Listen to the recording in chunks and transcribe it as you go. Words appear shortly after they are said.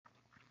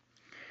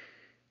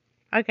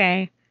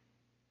Okay,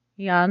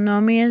 y'all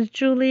know me as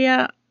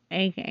Julia,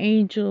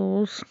 aka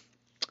Jules.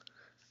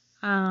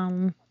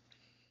 Um,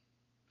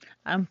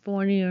 I'm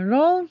 40 years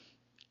old.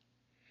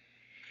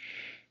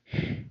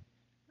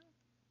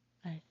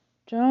 I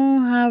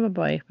don't have a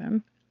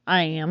boyfriend.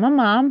 I am a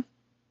mom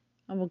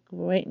of a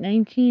great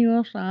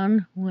 19-year-old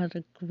son who has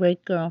a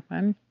great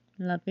girlfriend.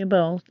 Love you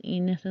both,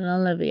 Enos and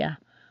Olivia.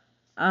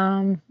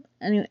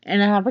 Anyway,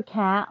 and I have a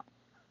cat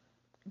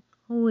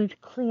who is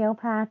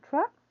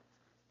Cleopatra.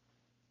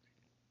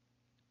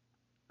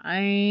 I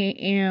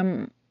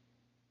am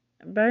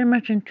very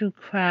much into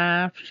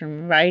crafts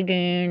and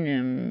writing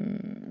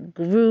and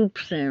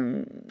groups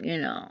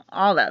and,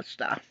 all that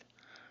stuff.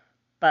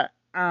 But,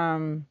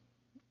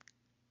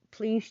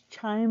 please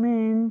chime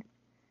in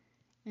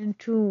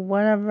into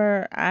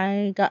whatever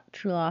I got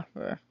to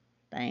offer.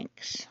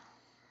 Thanks.